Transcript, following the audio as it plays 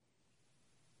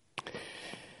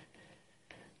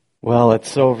Well,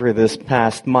 it's over this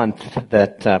past month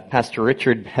that Pastor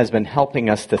Richard has been helping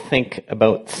us to think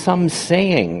about some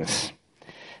sayings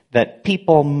that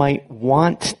people might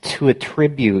want to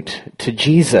attribute to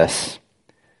Jesus,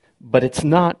 but it's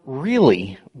not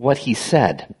really what he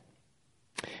said.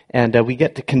 And we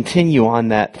get to continue on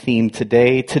that theme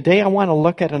today. Today I want to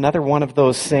look at another one of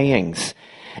those sayings,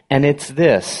 and it's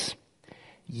this: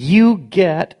 you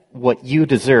get what you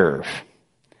deserve.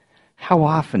 How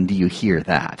often do you hear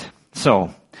that?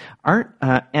 So,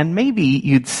 and maybe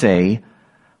you'd say,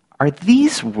 are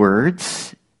these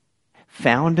words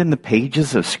found in the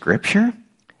pages of Scripture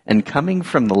and coming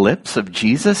from the lips of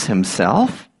Jesus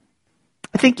himself?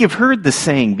 I think you've heard the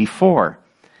saying before.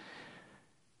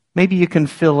 Maybe you can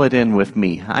fill it in with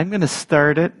me. I'm going to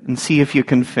start it and see if you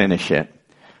can finish it.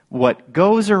 What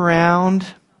goes around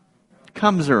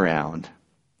comes around.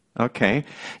 Okay.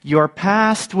 Your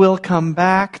past will come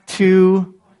back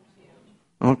to...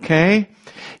 Okay.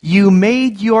 You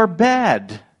made your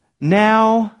bed.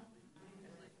 Now...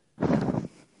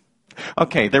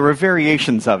 Okay, there were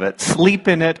variations of it. Sleep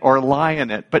in it or lie in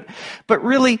it. But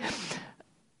really,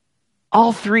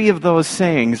 all three of those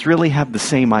sayings really have the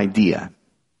same idea.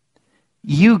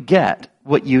 You get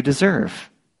what you deserve.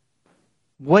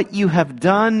 What you have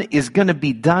done is going to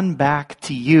be done back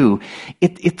to you.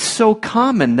 It's so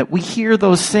common that we hear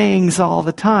those sayings all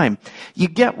the time. You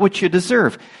get what you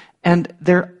deserve. And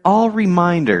they're all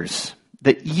reminders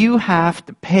that you have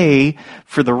to pay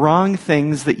for the wrong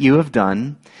things that you have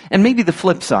done. And maybe the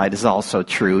flip side is also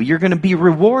true. You're going to be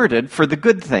rewarded for the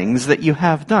good things that you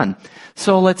have done.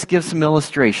 So let's give some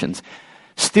illustrations.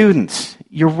 Students,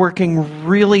 you're working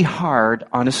really hard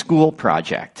on a school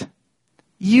project.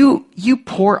 You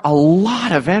pour a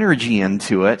lot of energy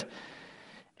into it,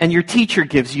 and your teacher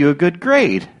gives you a good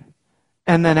grade.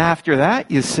 And then after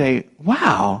that, you say,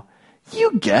 wow,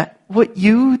 you get what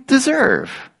you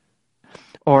deserve.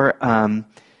 Or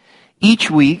each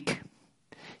week,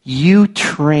 you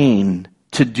train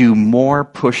to do more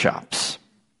push-ups.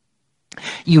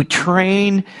 You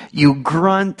train, you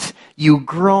grunt, you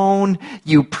groan,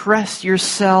 you press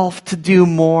yourself to do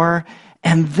more,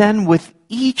 and then with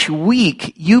each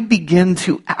week, you begin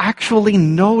to actually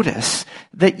notice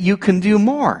that you can do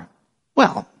more.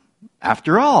 Well,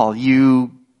 after all,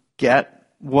 you get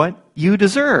what you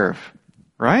deserve,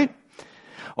 right?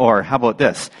 Or how about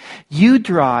this? You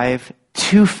drive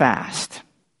too fast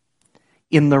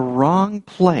in the wrong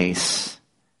place,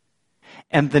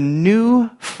 and the new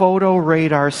photo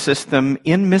radar system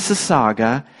in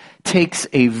Mississauga takes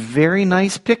a very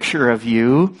nice picture of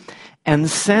you and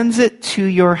sends it to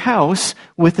your house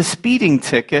with a speeding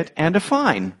ticket and a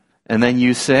fine. And then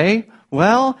you say,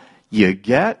 well, you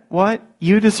get what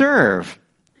you deserve.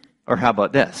 Or how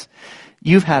about this?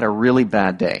 You've had a really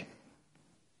bad day.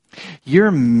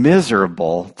 You're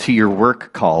miserable to your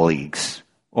work colleagues,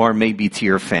 or maybe to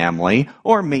your family,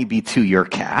 or maybe to your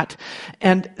cat,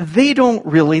 and they don't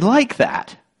really like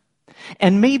that.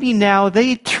 And maybe now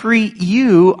they treat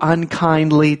you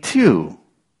unkindly too.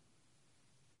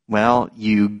 Well,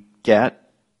 you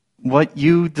get what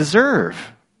you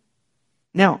deserve.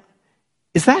 Now,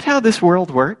 is that how this world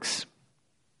works?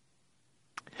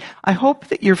 I hope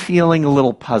that you're feeling a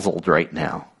little puzzled right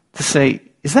now to say,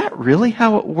 is that really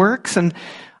how it works? And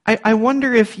I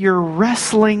wonder if you're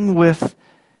wrestling with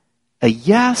a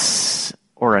yes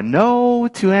or a no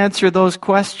to answer those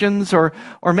questions, or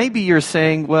maybe you're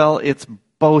saying, well, it's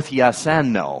both yes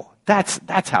and no.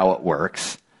 That's how it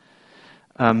works.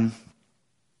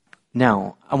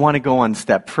 Now, I want to go one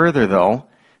step further, though.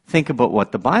 Think about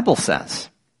what the Bible says.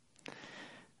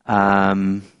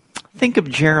 Think of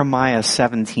Jeremiah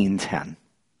 17:10,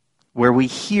 where we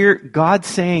hear God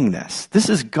saying this. This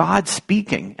is God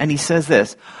speaking, and he says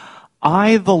this: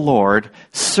 I, the Lord,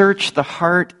 search the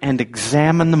heart and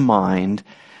examine the mind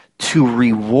to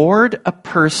reward a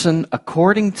person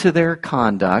according to their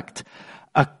conduct,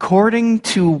 according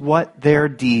to what their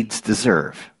deeds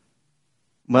deserve.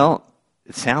 Well,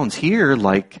 it sounds here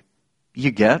like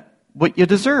you get what you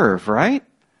deserve, right?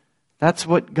 That's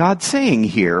what God's saying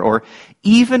here. Or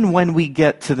even when we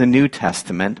get to the New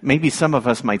Testament, maybe some of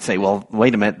us might say, well,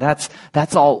 wait a minute,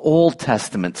 that's all Old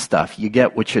Testament stuff. You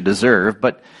get what you deserve.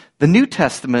 But the New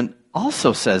Testament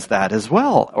also says that as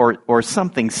well, or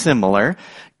something similar.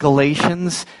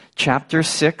 Galatians chapter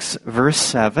 6, verse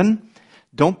 7.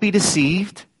 Don't be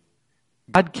deceived.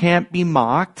 God can't be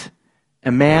mocked. A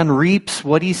man reaps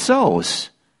what he sows.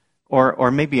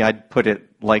 Or maybe I'd put it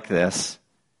like this: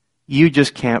 you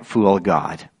just can't fool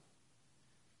God.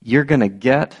 You're going to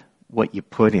get what you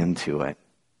put into it.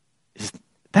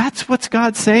 That's what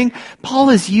God's saying. Paul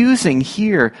is using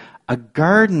here a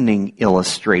gardening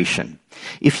illustration.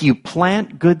 If you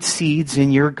plant good seeds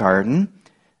in your garden,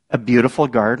 a beautiful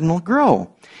garden will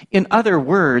grow. In other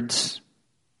words,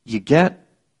 you get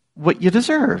what you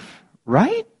deserve,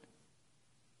 right?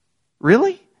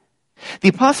 Really? The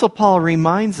Apostle Paul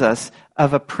reminds us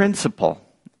of a principle,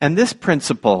 and this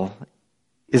principle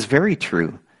is very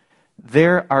true.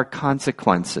 There are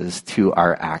consequences to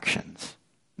our actions.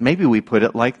 Maybe we put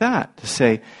it like that, to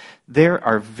say, there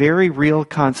are very real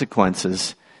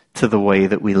consequences to the way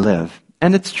that we live.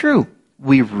 And it's true.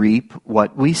 We reap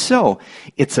what we sow.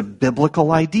 It's a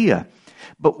biblical idea.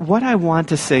 But what I want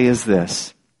to say is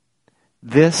this.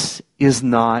 This is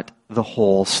not the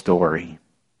whole story.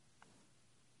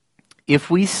 If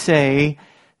we say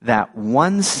that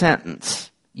one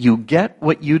sentence, you get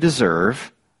what you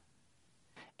deserve,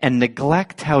 and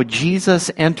neglect how Jesus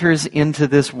enters into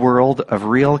this world of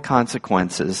real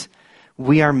consequences,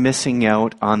 we are missing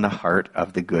out on the heart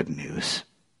of the good news.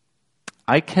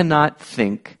 I cannot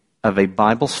think of a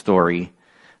Bible story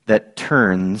that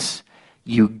turns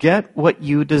you get what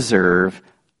you deserve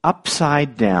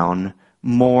upside down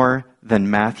more than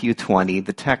Matthew 20,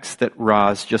 the text that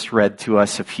Roz just read to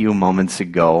us a few moments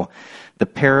ago, the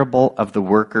parable of the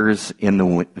workers in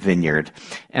the vineyard.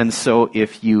 And so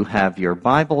if you have your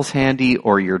Bibles handy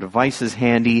or your devices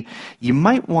handy, you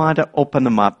might want to open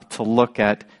them up to look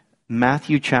at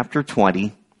Matthew chapter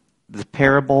 20, the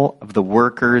parable of the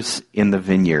workers in the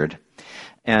vineyard.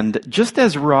 And just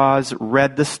as Roz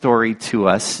read the story to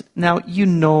us, now you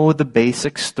know the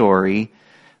basic story,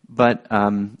 but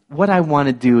what I want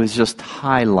to do is just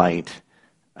highlight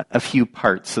a few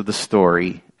parts of the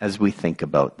story as we think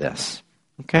about this.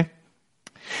 Okay?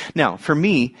 Now, for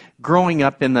me, growing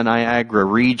up in the Niagara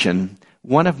region,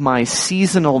 one of my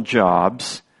seasonal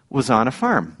jobs was on a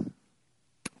farm.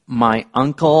 My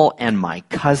uncle and my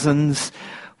cousins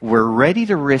were ready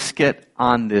to risk it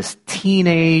on this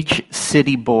teenage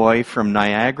city boy from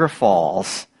Niagara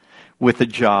Falls with a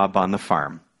job on the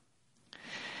farm.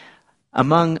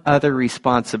 Among other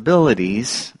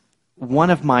responsibilities, one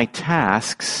of my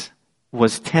tasks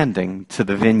was tending to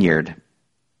the vineyard.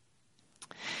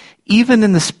 Even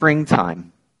in the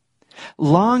springtime,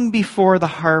 long before the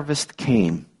harvest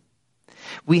came,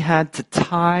 we had to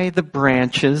tie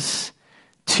branches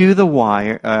to the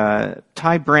wires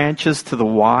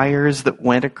that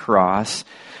went across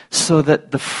so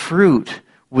that the fruit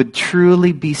would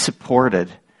truly be supported.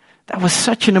 That was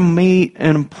such an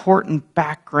important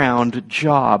background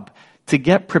job to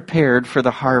get prepared for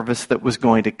the harvest that was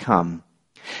going to come.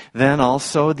 Then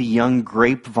also the young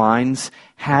grapevines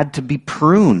had to be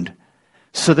pruned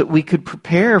so that we could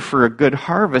prepare for a good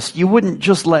harvest. You wouldn't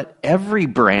just let every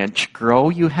branch grow.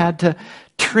 You had to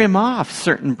trim off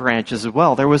certain branches as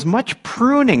well. There was much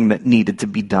pruning that needed to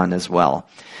be done as well.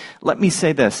 Let me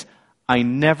say this. I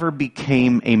never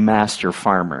became a master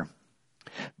farmer,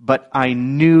 but I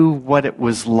knew what it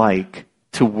was like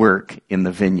to work in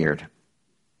the vineyard.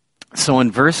 So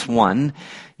in verse 1,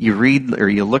 you read or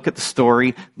you look at the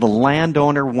story, the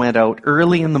landowner went out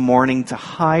early in the morning to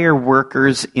hire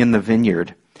workers in the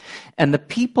vineyard. And the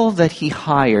people that he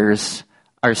hires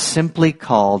are simply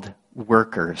called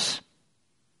workers.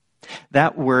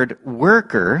 That word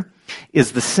worker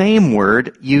is the same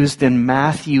word used in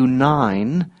Matthew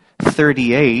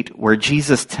 9:38, where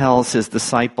Jesus tells his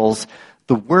disciples,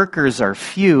 the workers are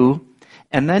few,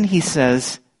 and then he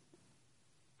says,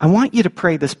 I want you to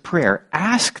pray this prayer.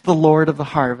 Ask the Lord of the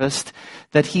harvest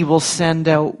that he will send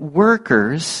out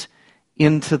workers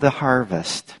into the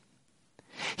harvest.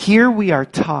 Here we are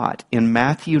taught in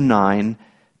Matthew 9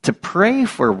 to pray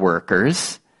for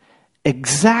workers,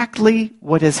 exactly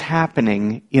what is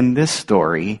happening in this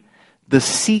story, the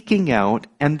seeking out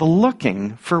and the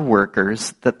looking for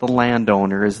workers that the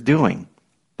landowner is doing.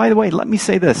 By the way, let me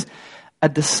say this. A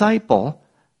disciple,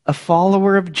 a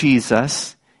follower of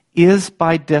Jesus, is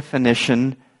by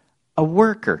definition a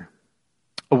worker.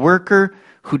 A worker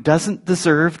who doesn't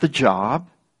deserve the job,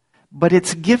 but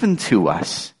it's given to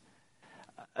us.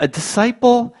 A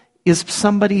disciple is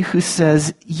somebody who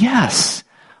says, yes,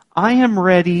 I am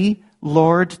ready,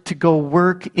 Lord, to go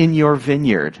work in your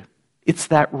vineyard. It's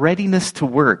that readiness to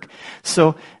work.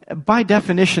 So, by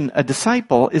definition, a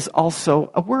disciple is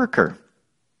also a worker.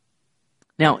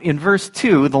 Now, in verse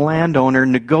 2, the landowner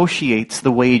negotiates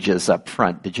the wages up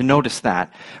front. Did you notice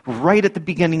that? Right at the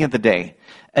beginning of the day.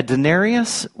 A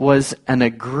denarius was an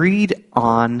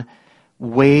agreed-on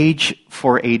wage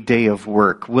for a day of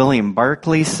work. William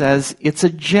Barclay says it's a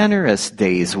generous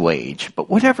day's wage. But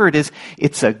whatever it is,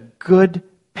 it's a good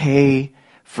pay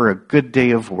for a good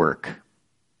day of work.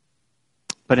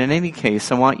 But in any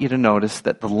case, I want you to notice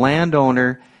that the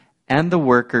landowner and the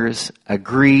workers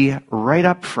agree right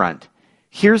up front.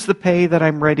 Here's the pay that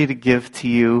I'm ready to give to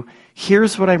you.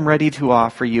 Here's what I'm ready to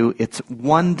offer you. It's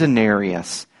 1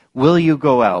 denarius. Will you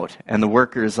go out? And the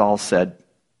workers all said,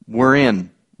 we're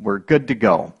in. We're good to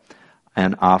go.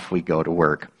 And off we go to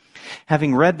work.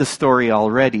 Having read the story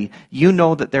already, you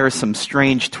know that there are some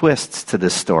strange twists to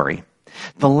this story.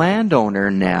 The landowner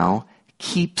now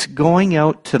keeps going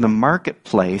out to the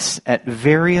marketplace at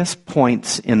various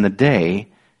points in the day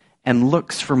and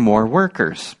looks for more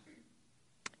workers.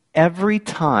 Every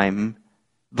time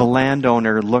the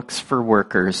landowner looks for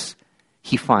workers,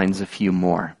 he finds a few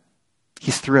more.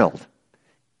 He's thrilled.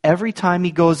 Every time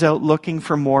he goes out looking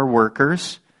for more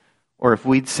workers, or if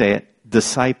we'd say it,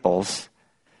 disciples,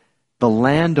 the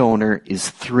landowner is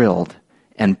thrilled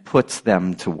and puts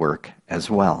them to work as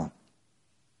well.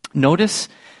 Notice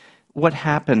what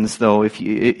happens, though, if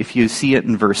you see it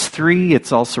in verse 3,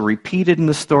 it's also repeated in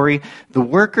the story. The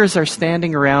workers are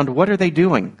standing around. What are they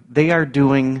doing? They are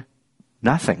doing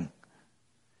nothing.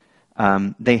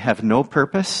 They have no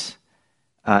purpose.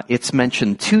 It's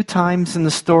mentioned 2 times in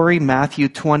the story. Matthew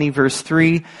 20, verse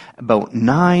 3, about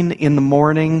 9 in the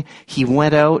morning, he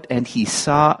went out and he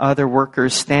saw other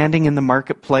workers standing in the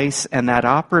marketplace, and that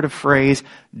operative phrase,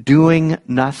 doing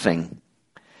nothing.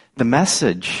 The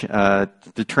Message,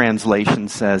 the translation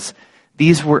says,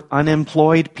 these were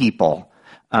unemployed people.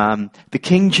 The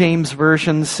King James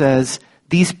Version says,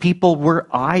 these people were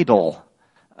idle.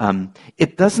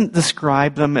 It doesn't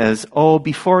describe them as,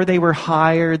 before they were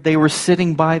hired, they were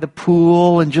sitting by the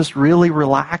pool and just really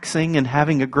relaxing and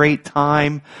having a great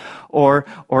time, or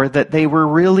that they were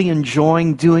really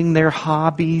enjoying doing their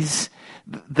hobbies.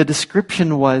 The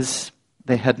description was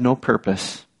they had no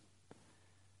purpose.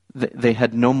 They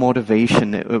had no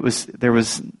motivation. There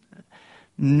was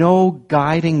no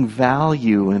guiding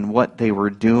value in what they were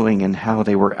doing and how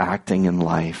they were acting in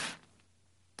life.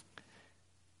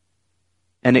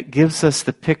 And it gives us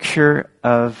the picture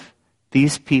of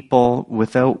these people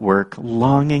without work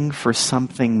longing for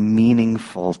something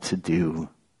meaningful to do.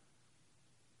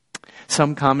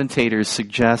 Some commentators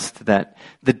suggest that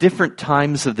the different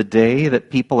times of the day that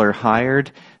people are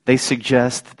hired, they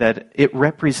suggest that it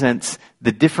represents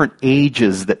the different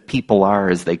ages that people are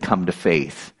as they come to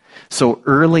faith. So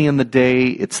early in the day,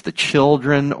 it's the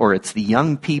children or it's the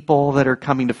young people that are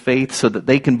coming to faith so that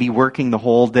they can be working the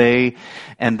whole day.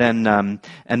 And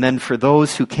then for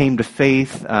those who came to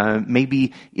faith,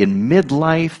 maybe in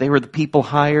midlife, they were the people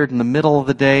hired in the middle of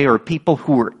the day, or people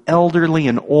who were elderly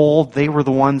and old, they were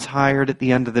the ones hired at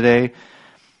the end of the day.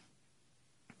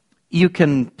 You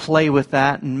can play with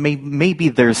that, and maybe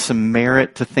there's some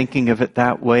merit to thinking of it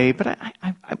that way, but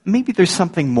maybe there's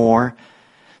something more.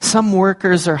 Some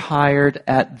workers are hired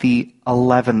at the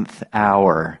 11th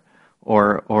hour,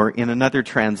 or in another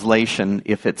translation,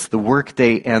 if it's the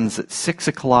workday ends at 6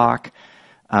 o'clock,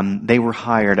 they were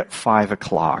hired at 5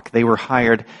 o'clock. They were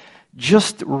hired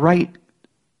just right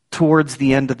towards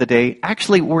the end of the day.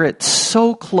 Actually, we're at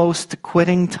so close to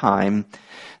quitting time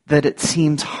that it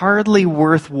seems hardly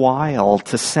worthwhile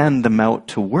to send them out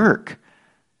to work.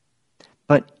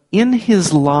 But in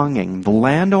his longing, the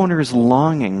landowner's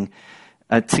longing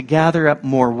to gather up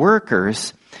more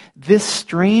workers, this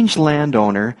strange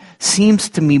landowner seems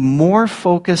to be more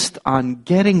focused on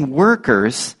getting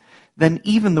workers than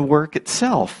even the work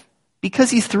itself,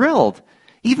 because he's thrilled.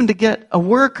 Even to get a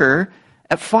worker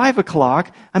at 5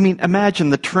 o'clock, imagine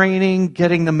the training,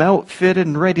 getting them outfitted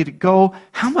and ready to go.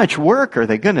 How much work are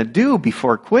they going to do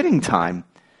before quitting time?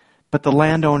 But the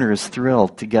landowner is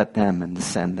thrilled to get them and to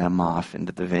send them off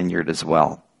into the vineyard as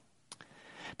well.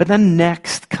 But then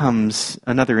next comes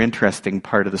another interesting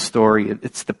part of the story.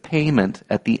 It's the payment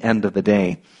at the end of the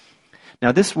day.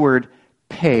 Now, this word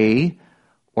pay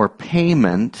or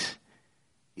payment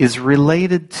is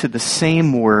related to the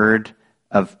same word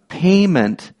of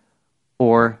payment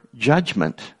or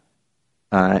judgment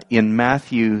in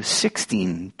Matthew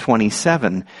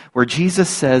 16:27, where Jesus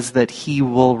says that he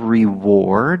will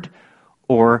reward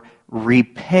or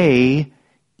repay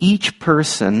each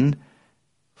person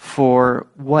for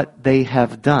what they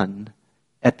have done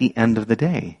at the end of the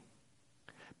day.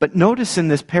 But notice in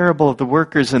this parable of the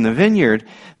workers in the vineyard,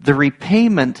 the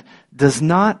repayment does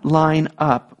not line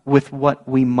up with what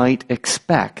we might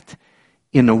expect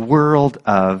in a world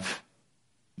of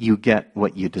you get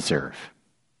what you deserve.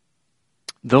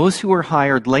 Those who were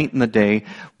hired late in the day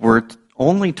were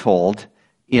only told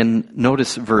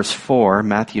notice verse 4,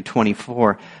 Matthew 20,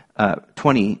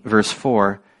 verse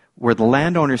 4, where the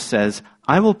landowner says,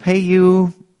 I will pay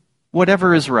you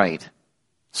whatever is right.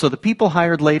 So the people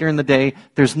hired later in the day,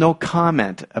 there's no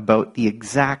comment about the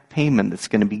exact payment that's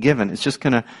going to be given. It's just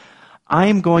going to, I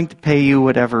am going to pay you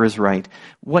whatever is right.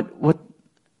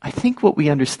 I think what we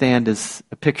understand is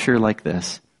a picture like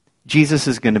this. Jesus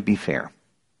is going to be fair.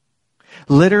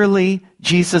 Literally,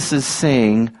 Jesus is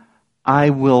saying,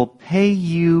 I will pay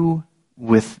you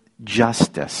with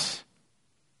justice.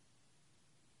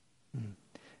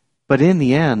 But in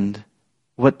the end,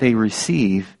 what they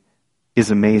receive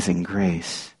is amazing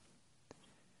grace.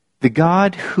 The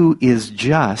God who is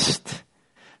just,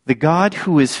 the God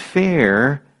who is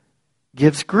fair,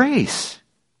 gives grace.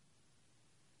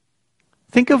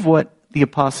 Think of what the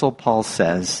Apostle Paul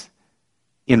says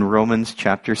in Romans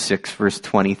chapter 6, verse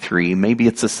 23. Maybe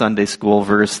it's a Sunday school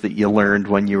verse that you learned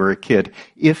when you were a kid,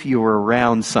 if you were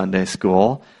around Sunday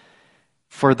school.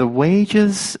 For the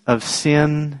wages of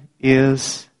sin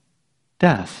is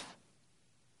death.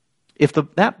 If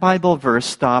that Bible verse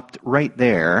stopped right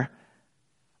there,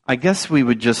 I guess we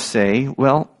would just say,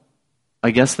 well,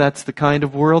 I guess that's the kind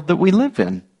of world that we live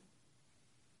in.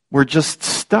 We're just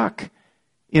stuck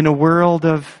in a world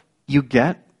of you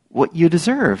get what you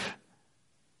deserve.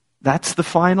 That's the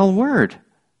final word.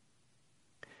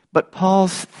 But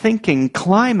Paul's thinking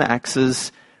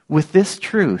climaxes with this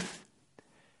truth.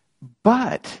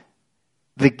 But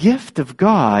the gift of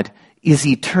God is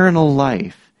eternal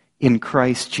life in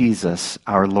Christ Jesus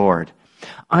our Lord.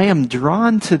 I am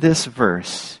drawn to this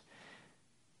verse,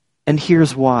 and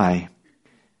here's why.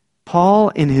 Paul,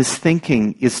 in his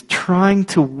thinking, is trying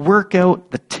to work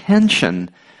out the tension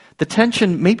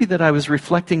maybe that I was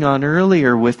reflecting on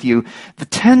earlier with you, the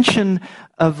tension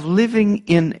of living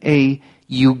in a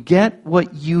you get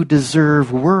what you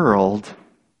deserve world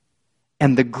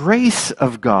and the grace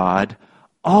of God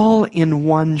all in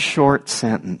one short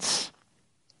sentence.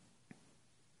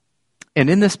 And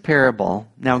in this parable,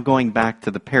 now going back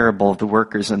to the parable of the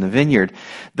workers in the vineyard,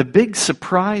 the big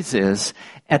surprise is,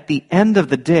 at the end of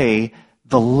the day,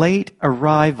 the late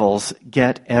arrivals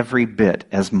get every bit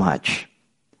as much.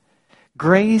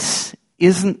 Grace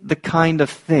isn't the kind of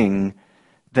thing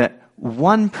that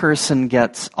one person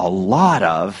gets a lot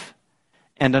of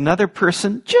and another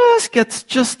person just gets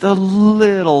just a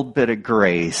little bit of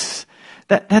grace.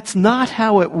 That's not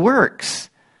how it works.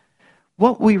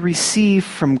 What we receive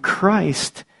from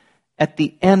Christ at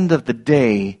the end of the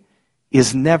day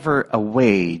is never a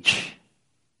wage.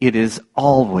 It is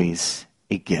always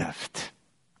a gift.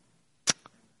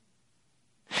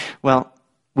 Well,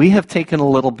 we have taken a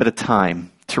little bit of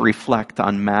time to reflect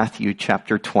on Matthew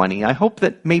chapter 20. I hope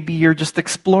that maybe you're just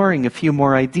exploring a few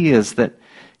more ideas that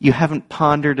you haven't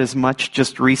pondered as much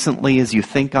just recently as you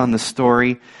think on the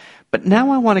story. But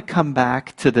now I want to come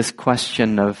back to this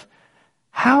question of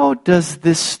how does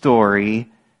this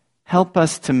story help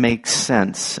us to make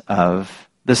sense of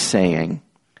the saying,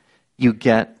 you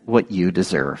get what you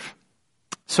deserve?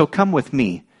 So come with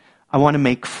me. I want to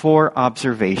make 4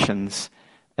 observations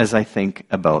as I think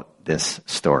about this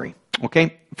story.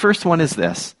 Okay? First one is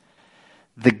this.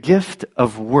 The gift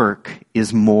of work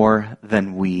is more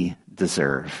than we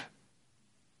deserve.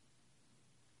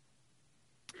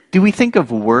 Do we think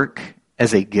of work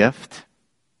as a gift?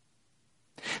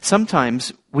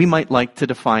 Sometimes we might like to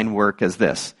define work as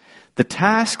this: the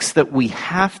tasks that we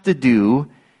have to do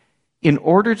in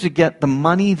order to get the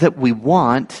money that we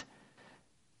want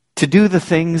to do the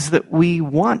things that we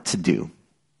want to do.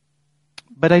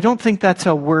 But I don't think that's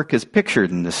how work is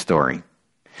pictured in this story.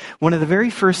 One of the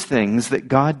very first things that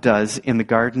God does in the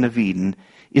Garden of Eden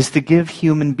is to give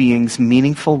human beings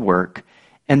meaningful work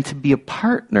and to be a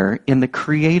partner in the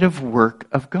creative work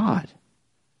of God.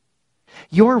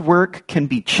 Your work can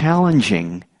be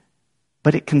challenging,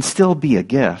 but it can still be a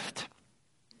gift.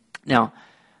 Now,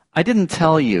 I didn't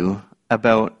tell you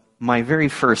about my very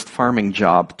first farming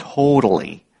job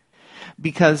totally,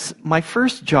 because my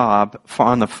first job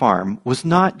on the farm was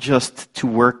not just to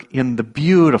work in the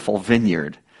beautiful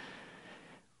vineyard.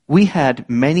 We had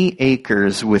many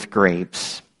acres with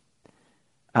grapes.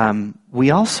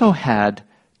 We also had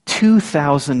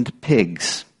 2,000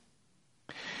 pigs.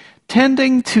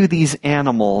 Tending to these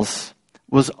animals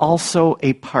was also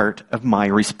a part of my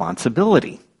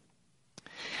responsibility.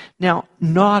 Now,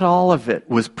 not all of it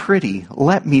was pretty,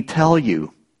 let me tell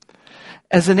you.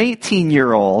 As an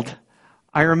 18-year-old,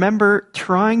 I remember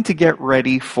trying to get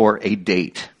ready for a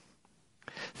date.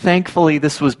 Thankfully,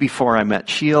 this was before I met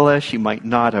Sheila. She might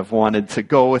not have wanted to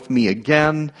go with me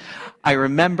again. I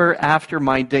remember after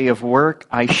my day of work,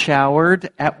 I showered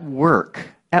at work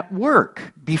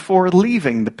before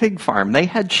leaving the pig farm. They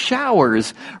had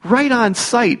showers right on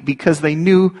site because they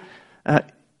knew,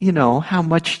 how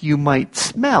much you might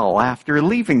smell after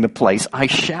leaving the place. I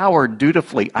showered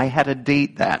dutifully. I had a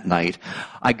date that night.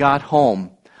 I got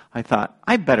home. I thought,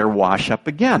 I better wash up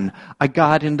again. I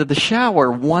got into the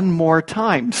shower one more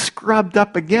time, scrubbed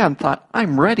up again, thought,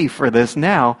 I'm ready for this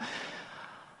now.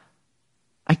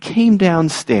 I came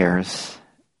downstairs,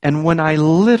 and when I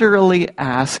literally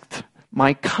asked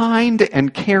my kind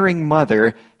and caring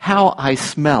mother how I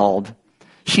smelled,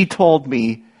 she told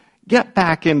me, get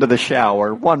back into the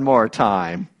shower one more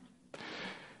time.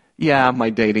 Yeah, my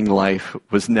dating life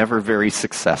was never very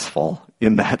successful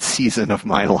in that season of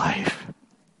my life.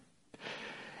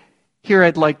 Here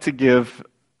I'd like to give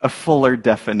a fuller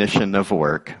definition of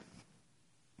work.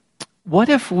 What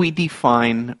if we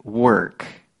define work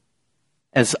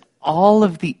as all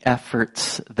of the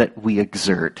efforts that we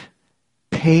exert,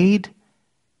 paid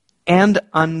and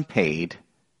unpaid,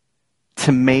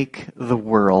 to make the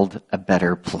world a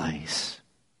better place?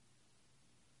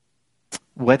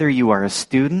 Whether you are a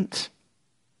student,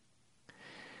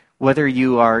 whether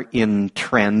you are in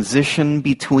transition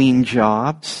between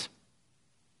jobs,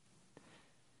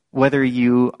 whether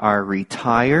you are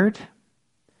retired,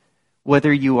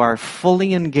 whether you are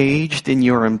fully engaged in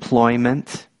your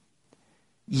employment,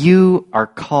 you are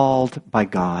called by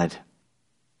God.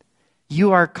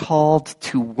 You are called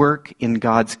to work in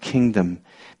God's kingdom,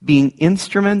 being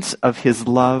instruments of His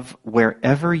love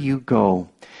wherever you go.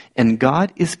 And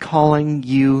God is calling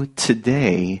you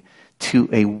today to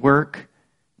a work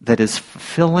that is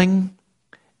fulfilling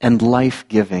and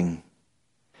life-giving.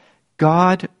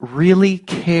 God really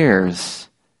cares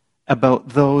about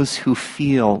those who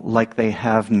feel like they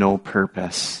have no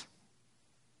purpose.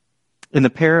 In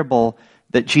the parable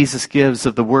that Jesus gives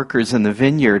of the workers in the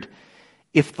vineyard,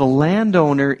 if the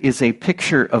landowner is a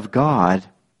picture of God,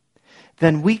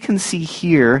 then we can see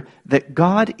here that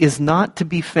God is not to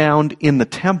be found in the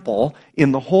temple,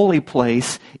 in the holy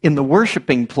place, in the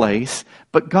worshiping place,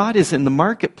 but God is in the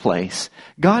marketplace.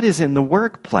 God is in the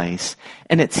workplace.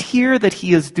 And it's here that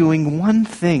He is doing one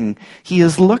thing. He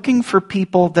is looking for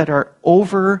people that are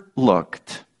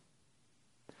overlooked,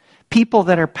 people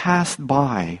that are passed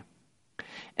by,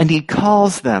 and He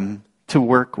calls them to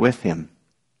work with Him.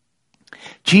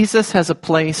 Jesus has a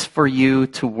place for you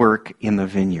to work in the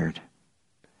vineyard.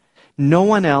 No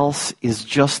one else is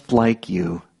just like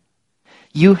you.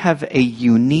 You have a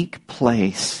unique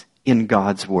place in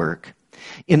God's work.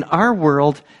 In our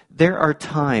world, there are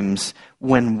times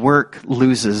when work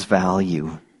loses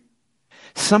value.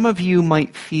 Some of you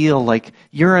might feel like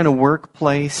you're in a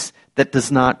workplace that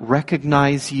does not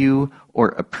recognize you or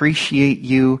appreciate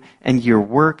you, and your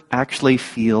work actually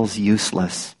feels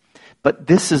useless. But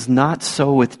this is not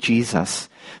so with Jesus.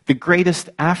 The greatest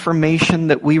affirmation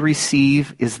that we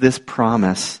receive is this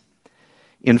promise.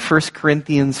 In 1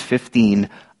 Corinthians 15,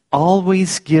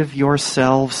 always give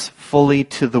yourselves fully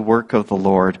to the work of the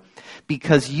Lord,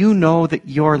 because you know that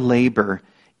your labor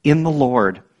in the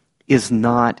Lord is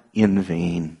not in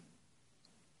vain.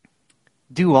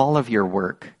 Do all of your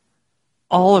work,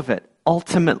 all of it,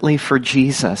 ultimately for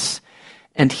Jesus,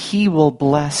 and He will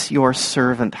bless your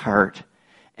servant heart,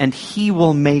 and He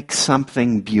will make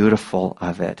something beautiful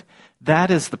of it. That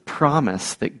is the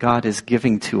promise that God is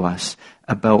giving to us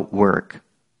about work.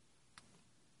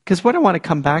 Because what I want to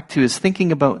come back to is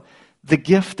thinking about the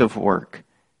gift of work.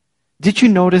 Did you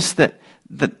notice that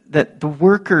the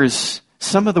workers,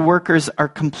 some of the workers are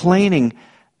complaining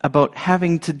about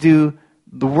having to do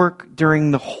the work during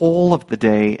the whole of the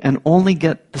day and only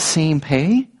get the same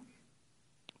pay?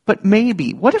 But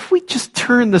maybe, what if we just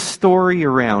turn the story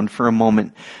around for a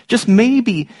moment? Just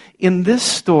maybe in this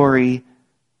story,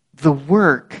 the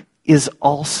work is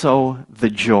also the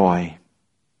joy.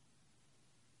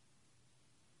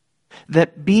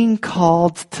 That being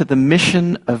called to the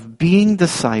mission of being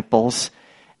disciples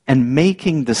and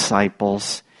making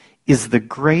disciples is the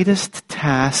greatest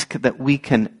task that we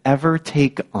can ever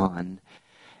take on,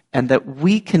 and that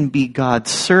we can be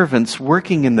God's servants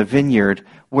working in the vineyard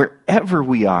wherever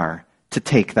we are to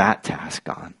take that task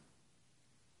on.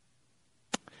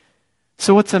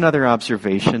 So what's another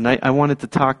observation? I wanted to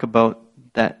talk about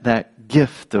that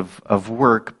gift of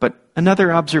work, but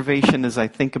another observation as I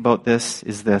think about this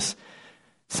is this.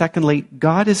 Secondly,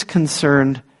 God is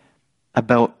concerned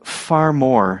about far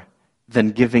more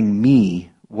than giving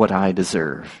me what I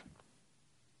deserve.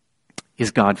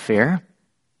 Is God fair?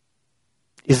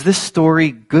 Is this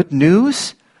story good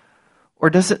news? Or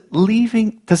does it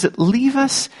leave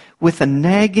us with a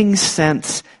nagging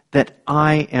sense that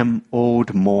I am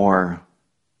owed more?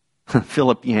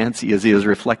 Philip Yancey, as he was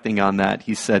reflecting on that,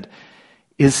 he said,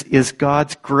 is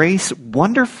God's grace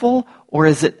wonderful, or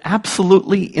is it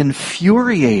absolutely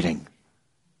infuriating?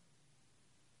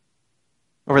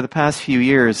 Over the past few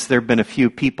years, there have been a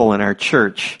few people in our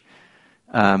church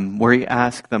where you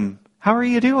ask them, how are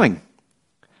you doing?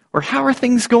 Or how are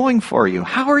things going for you?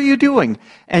 How are you doing?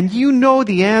 And you know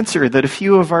the answer that a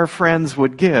few of our friends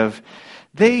would give.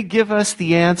 They give us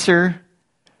the answer,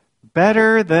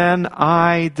 better than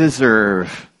I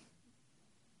deserve.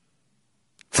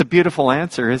 It's a beautiful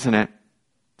answer, isn't it?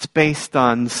 It's based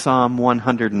on Psalm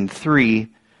 103,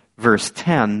 verse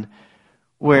 10,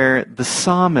 where the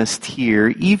psalmist here,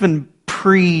 even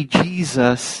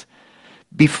pre-Jesus,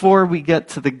 before we get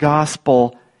to the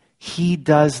gospel, he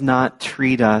does not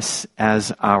treat us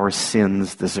as our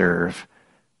sins deserve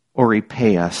or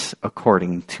repay us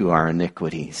according to our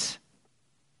iniquities.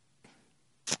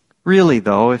 Really,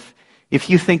 though, if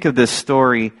you think of this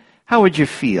story, how would you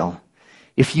feel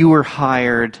if you were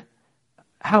hired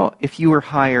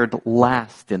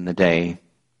last in the day,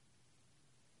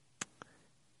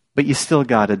 but you still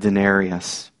got a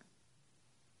denarius?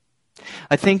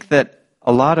 I think that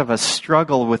a lot of us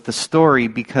struggle with the story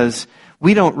because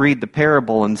we don't read the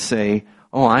parable and say,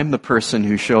 oh, I'm the person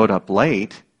who showed up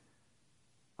late.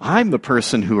 I'm the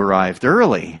person who arrived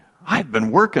early. I've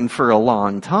been working for a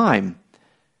long time.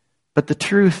 But the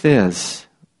truth is,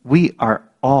 we are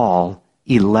all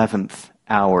 11th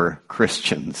hour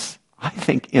Christians. I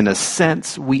think in a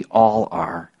sense we all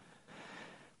are.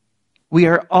 We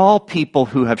are all people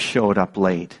who have showed up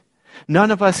late. None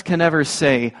of us can ever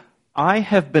say, I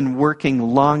have been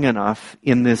working long enough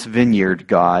in this vineyard,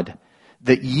 God,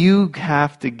 that you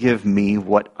have to give me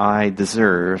what I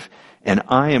deserve, and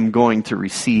I am going to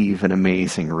receive an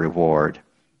amazing reward.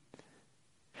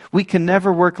 We can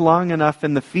never work long enough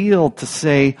in the field to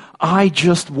say, I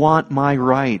just want my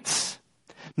rights.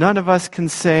 None of us can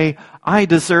say, I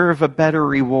deserve a better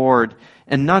reward,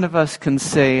 and none of us can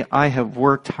say, I have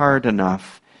worked hard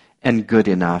enough and good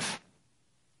enough.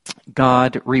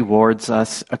 God rewards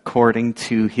us according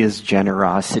to his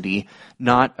generosity,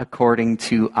 not according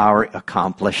to our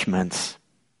accomplishments.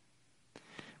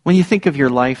 When you think of your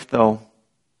life, though,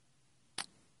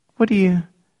 what do you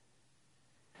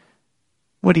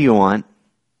want?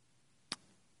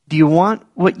 Do you want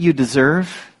what you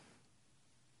deserve?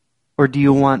 Or do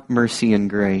you want mercy and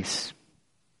grace?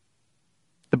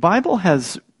 The Bible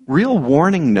has real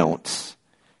warning notes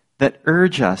that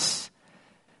urge us,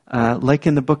 like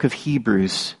in the book of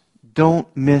Hebrews, don't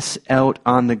miss out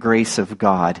on the grace of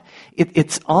God.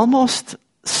 It's almost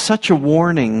such a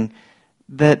warning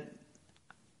that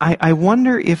I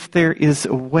wonder if there is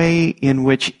a way in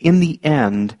which, in the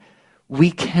end, we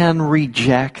can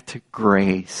reject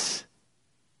grace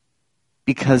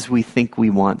because we think we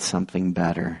want something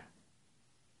better.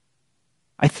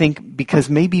 I think because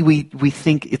maybe we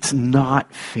think it's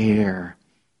not fair.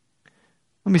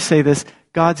 Let me say this.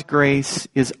 God's grace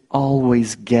is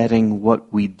always getting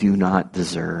what we do not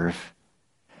deserve.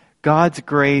 God's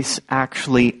grace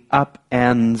actually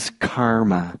upends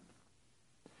karma.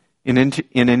 In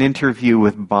an interview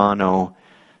with Bono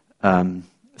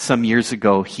some years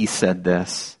ago, he said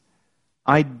this: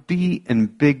 I'd be in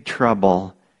big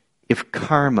trouble if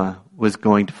karma was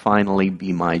going to finally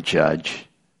be my judge.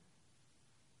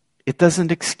 It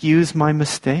doesn't excuse my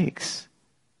mistakes.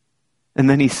 And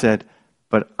then he said,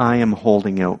 but I am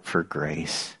holding out for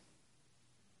grace.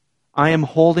 I am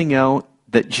holding out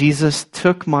that Jesus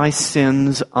took my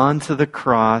sins onto the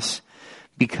cross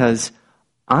because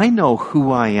I know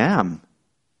who I am.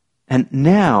 And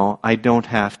now I don't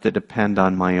have to depend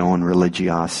on my own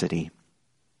religiosity.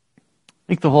 I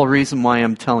think the whole reason why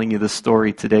I'm telling you this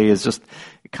story today is just,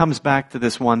 it comes back to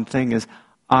this one thing, is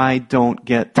I don't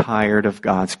get tired of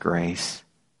God's grace.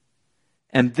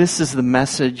 And this is the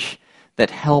message that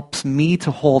helps me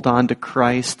to hold on to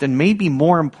Christ. And maybe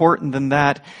more important than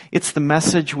that, it's the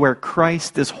message where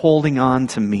Christ is holding on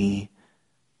to me.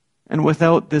 And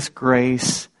without this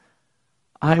grace,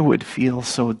 I would feel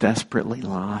so desperately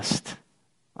lost.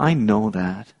 I know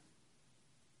that.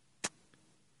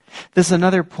 There's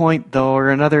another point, though, or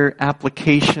another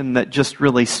application that just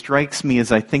really strikes me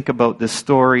as I think about this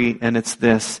story, and it's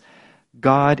this: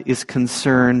 God is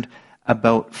concerned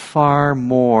about far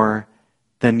more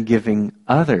than giving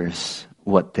others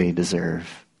what they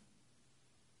deserve.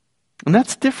 And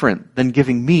that's different than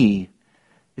giving me.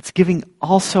 It's giving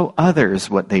also others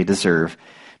what they deserve.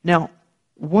 Now,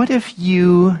 what if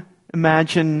you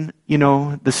imagine,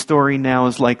 the story now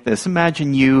is like this.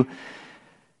 Imagine you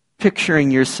picturing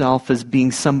yourself as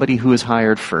being somebody who is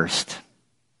hired first.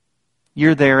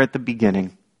 You're there at the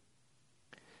beginning.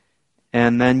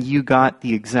 And then you got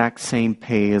the exact same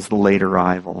pay as the late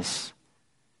arrivals.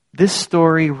 This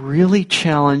story really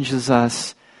challenges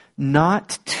us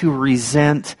not to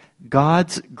resent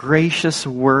God's gracious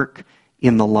work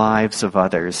in the lives of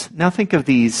others. Now think of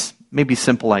these maybe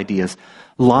simple ideas.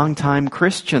 Longtime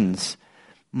Christians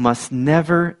must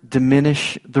never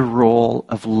diminish the role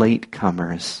of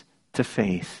latecomers to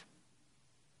faith.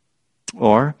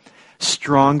 Or,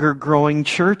 stronger growing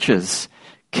churches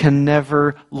can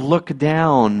never look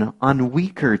down on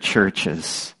weaker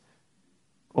churches.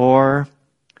 Or,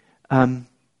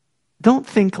 don't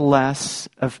think less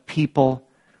of people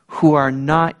who are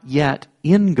not yet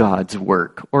in God's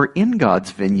work or in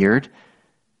God's vineyard.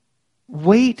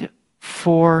 Wait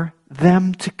for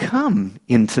them to come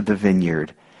into the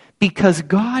vineyard, because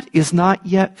God is not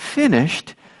yet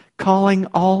finished calling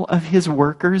all of his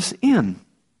workers in.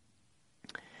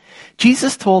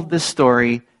 Jesus told this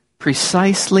story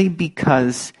precisely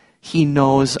because he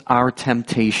knows our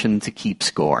temptation to keep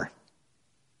score.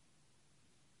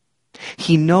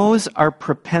 He knows our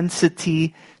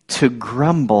propensity to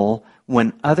grumble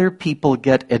when other people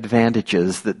get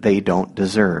advantages that they don't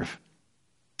deserve.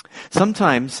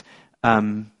 Sometimes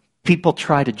people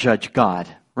try to judge God,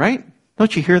 right?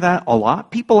 Don't you hear that a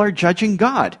lot? People are judging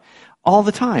God all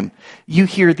the time. You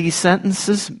hear these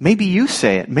sentences, maybe you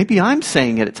say it, maybe I'm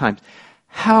saying it at times.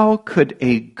 How could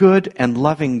a good and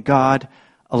loving God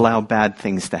allow bad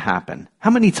things to happen?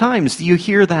 How many times do you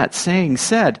hear that saying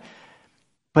said?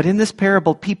 But in this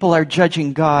parable, people are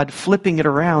judging God, flipping it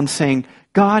around, saying,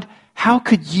 God, how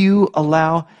could you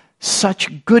allow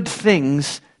such good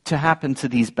things to happen to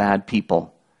these bad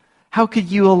people? How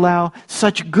could you allow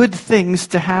such good things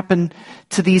to happen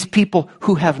to these people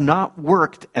who have not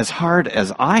worked as hard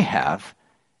as I have,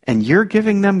 and you're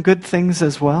giving them good things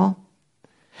as well?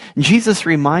 And Jesus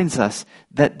reminds us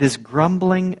that this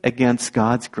grumbling against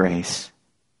God's grace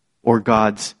or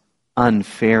God's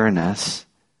unfairness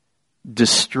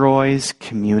destroys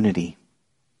community.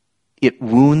 It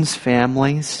wounds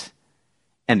families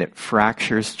and it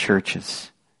fractures churches.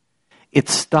 It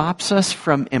stops us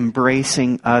from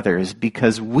embracing others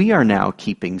because we are now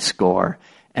keeping score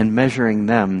and measuring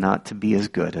them not to be as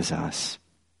good as us.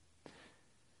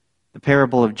 The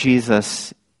parable of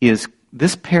Jesus is,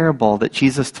 this parable that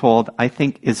Jesus told, I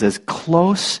think, is as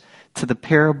close to the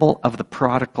parable of the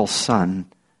prodigal son,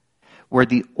 where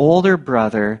the older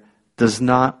brother does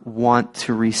not want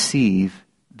to receive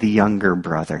the younger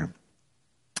brother.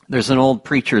 There's an old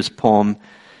preacher's poem,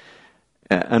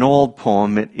 an old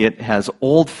poem. It has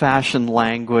old-fashioned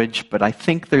language, but I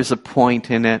think there's a point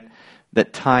in it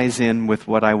that ties in with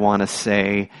what I want to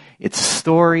say. It's a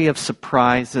story of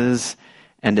surprises,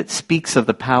 and it speaks of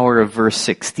the power of verse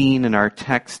 16 in our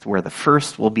text, where the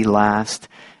first will be last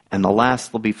and the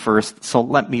last will be first. So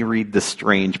let me read this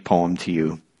strange poem to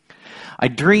you. I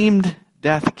dreamed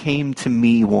death came to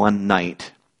me one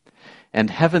night, and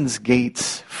heaven's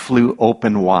gates flew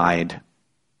open wide.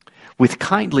 With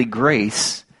kindly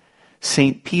grace,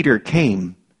 St. Peter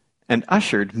came and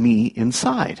ushered me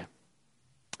inside.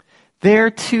 There,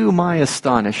 to my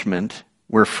astonishment,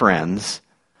 were friends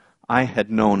I had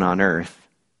known on earth.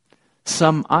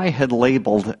 Some I had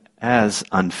labeled as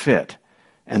unfit,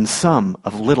 and some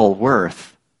of little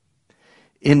worth.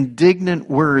 Indignant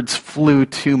words flew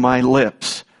to my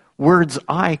lips, words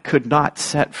I could not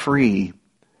set free.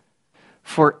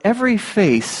 For every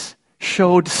face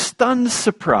showed stunned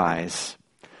surprise.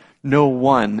 No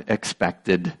one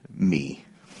expected me.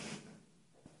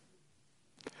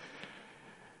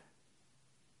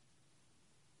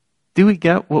 Do we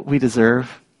get what we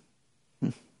deserve?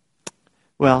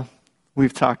 Well,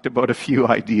 we've talked about a few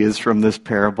ideas from this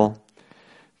parable.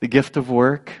 The gift of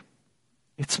work,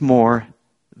 it's more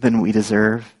than we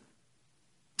deserve.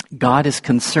 God is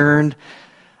concerned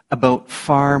about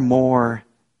far more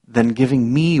than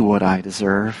giving me what I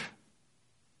deserve.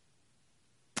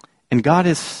 And God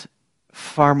is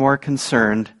far more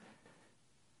concerned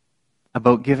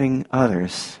about giving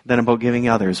others than about giving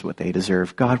others what they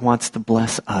deserve. God wants to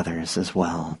bless others as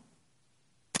well.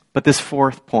 But this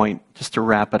fourth point, just to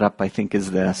wrap it up, I think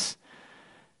is this.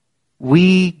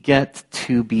 We get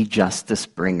to be justice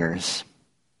bringers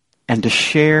and to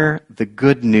share the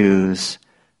good news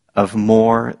of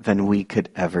more than we could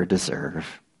ever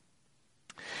deserve.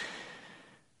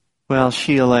 Well,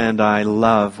 Sheila and I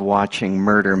love watching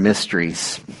murder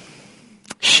mysteries.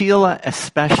 Sheila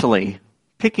especially,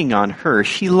 picking on her,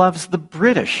 she loves the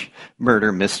British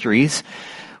murder mysteries,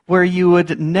 where you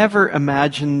would never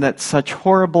imagine that such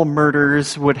horrible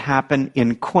murders would happen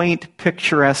in quaint,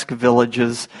 picturesque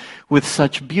villages with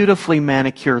such beautifully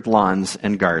manicured lawns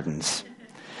and gardens.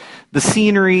 The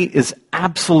scenery is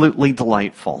absolutely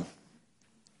delightful.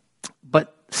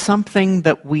 But something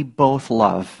that we both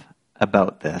love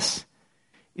about this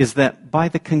is that by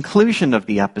the conclusion of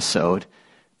the episode,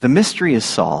 the mystery is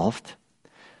solved,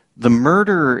 the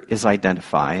murderer is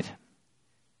identified,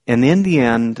 And in the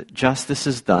end, justice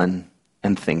is done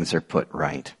and things are put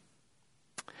right.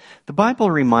 The Bible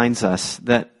reminds us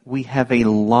that we have a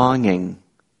longing.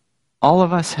 All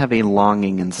of us have a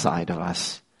longing inside of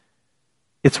us.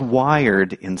 It's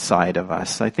wired inside of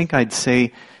us. I think I'd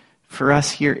say for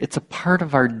us here, it's a part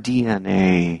of our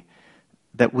DNA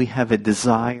that we have a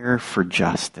desire for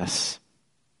justice.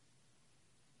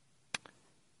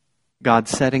 God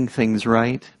setting things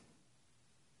right,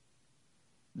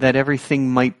 that everything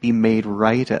might be made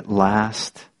right at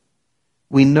last.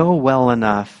 We know well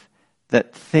enough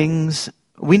that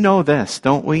we know this,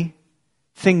 don't we?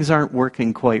 Things aren't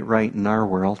working quite right in our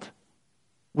world.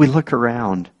 We look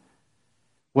around,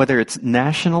 whether it's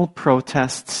national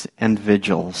protests and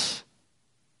vigils,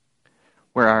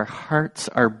 where our hearts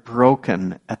are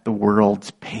broken at the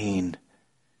world's pain.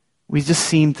 We just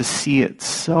seem to see it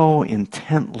so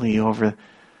intently over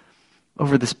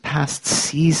this past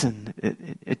season.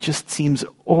 It just seems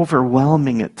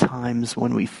overwhelming at times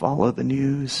when we follow the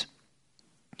news.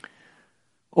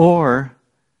 Or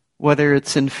whether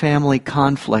it's in family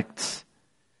conflicts,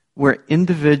 where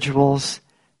individuals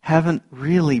haven't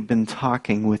really been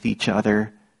talking with each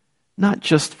other, not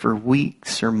just for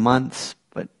weeks or months,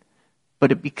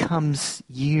 but it becomes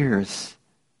years.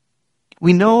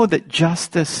 We know that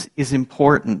justice is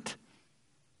important,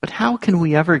 but how can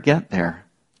we ever get there?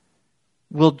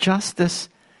 Will justice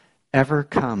ever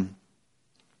come?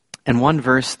 And one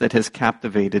verse that has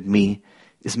captivated me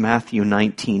is Matthew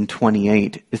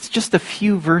 19:28. It's just a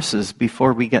few verses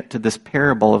before we get to this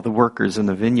parable of the workers in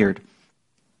the vineyard,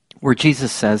 where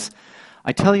Jesus says,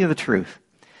 I tell you the truth,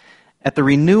 at the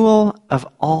renewal of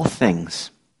all things,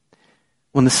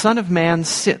 when the Son of Man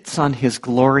sits on his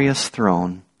glorious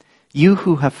throne, you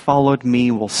who have followed me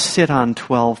will sit on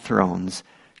 12 thrones,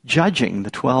 judging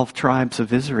the 12 tribes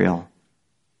of Israel.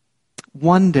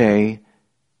 One day,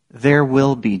 there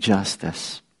will be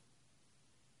justice.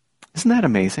 Isn't that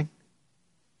amazing?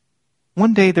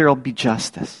 One day there will be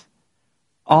justice.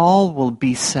 All will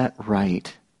be set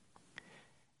right.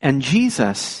 And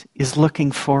Jesus is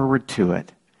looking forward to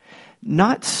it.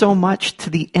 Not so much to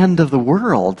the end of the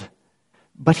world,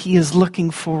 but he is looking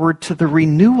forward to the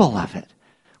renewal of it,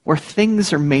 where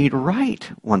things are made right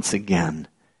once again.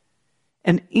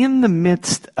 And in the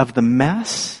midst of the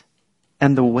mess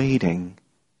and the waiting,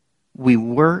 we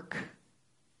work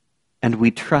and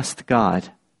we trust God,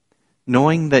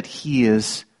 knowing that he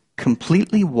is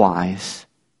completely wise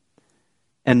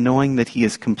and knowing that he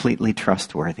is completely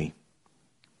trustworthy.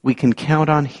 We can count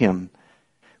on him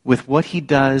with what he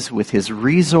does with his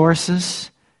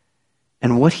resources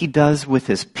and what he does with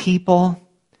his people.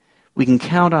 We can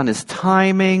count on his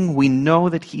timing. We know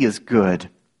that he is good.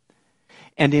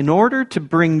 And in order to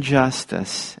bring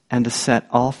justice and to set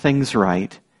all things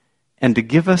right and to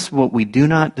give us what we do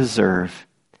not deserve,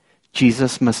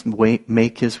 Jesus must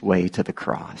make his way to the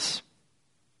cross.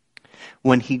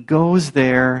 When he goes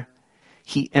there,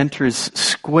 he enters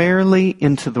squarely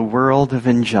into the world of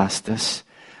injustice,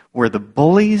 where the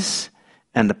bullies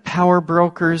and the power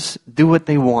brokers do what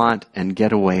they want and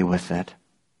get away with it.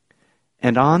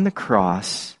 And on the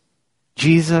cross,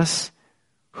 Jesus,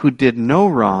 who did no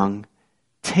wrong,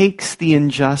 takes the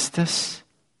injustice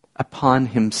upon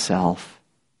himself.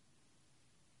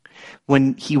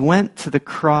 When he went to the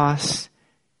cross,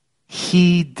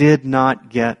 he did not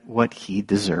get what he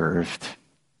deserved.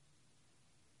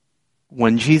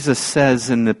 When Jesus says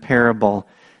in the parable,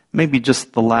 maybe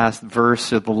just the last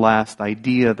verse or the last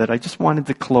idea that I just wanted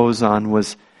to close on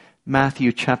was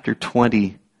Matthew chapter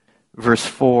 20, verse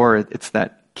 4. It's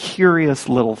that curious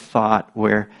little thought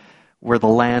where the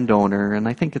landowner, and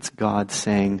I think it's God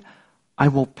saying, I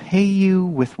will pay you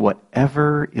with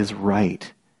whatever is right.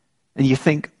 And you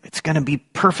think it's going to be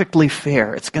perfectly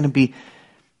fair. It's going to be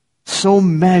so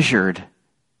measured.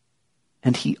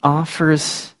 And he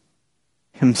offers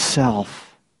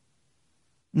himself,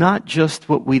 not just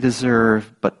what we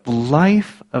deserve, but the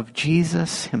life of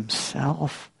Jesus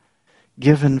himself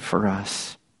given for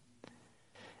us.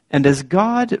 And as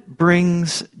God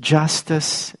brings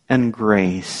justice and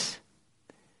grace,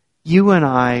 you and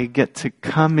I get to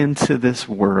come into this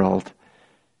world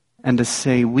and to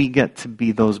say we get to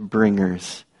be those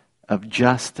bringers of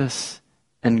justice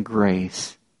and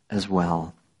grace as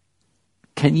well.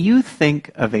 Can you think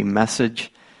of a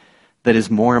message that is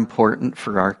more important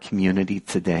for our community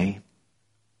today?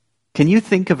 Can you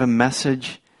think of a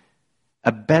message,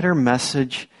 a better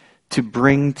message to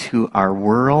bring to our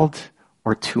world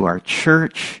or to our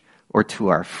church or to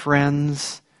our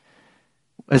friends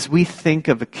as we think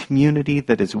of a community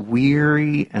that is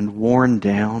weary and worn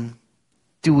down?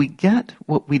 Do we get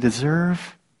what we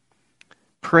deserve?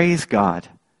 Praise God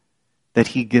that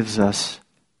he gives us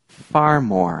far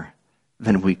more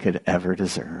than we could ever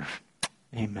deserve.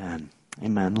 Amen.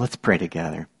 Amen. Let's pray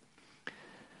together.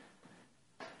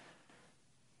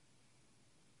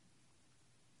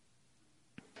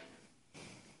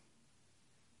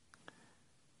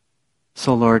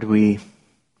 So, Lord, we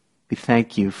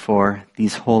thank you for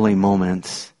these holy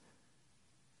moments.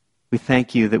 We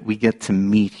thank you that we get to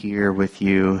meet here with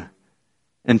you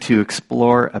and to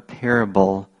explore a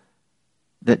parable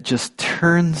that just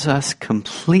turns us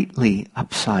completely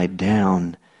upside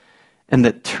down and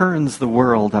that turns the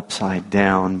world upside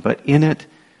down. But in it,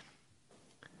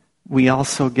 we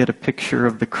also get a picture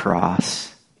of the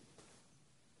cross,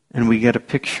 and we get a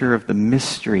picture of the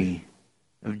mystery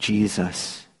of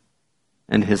Jesus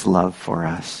and his love for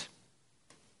us.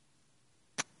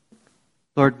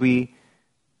 Lord, we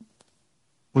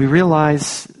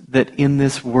realize that in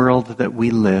this world that we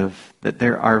live, that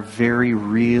there are very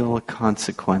real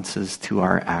consequences to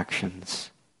our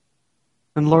actions.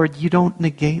 And Lord, you don't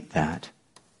negate that.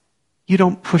 You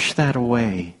don't push that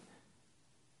away.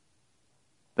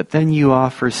 But then you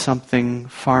offer something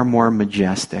far more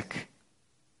majestic,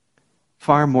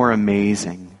 far more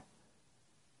amazing.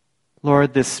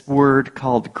 Lord, this word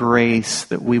called grace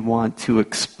that we want to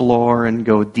explore and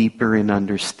go deeper in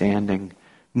understanding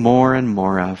more and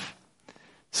more of.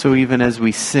 So even as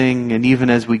we sing, and even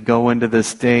as we go into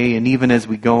this day, and even as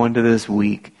we go into this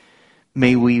week,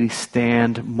 may we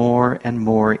stand more and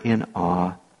more in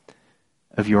awe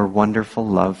of your wonderful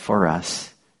love for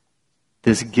us,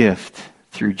 this gift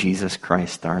through Jesus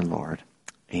Christ our Lord.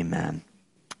 Amen.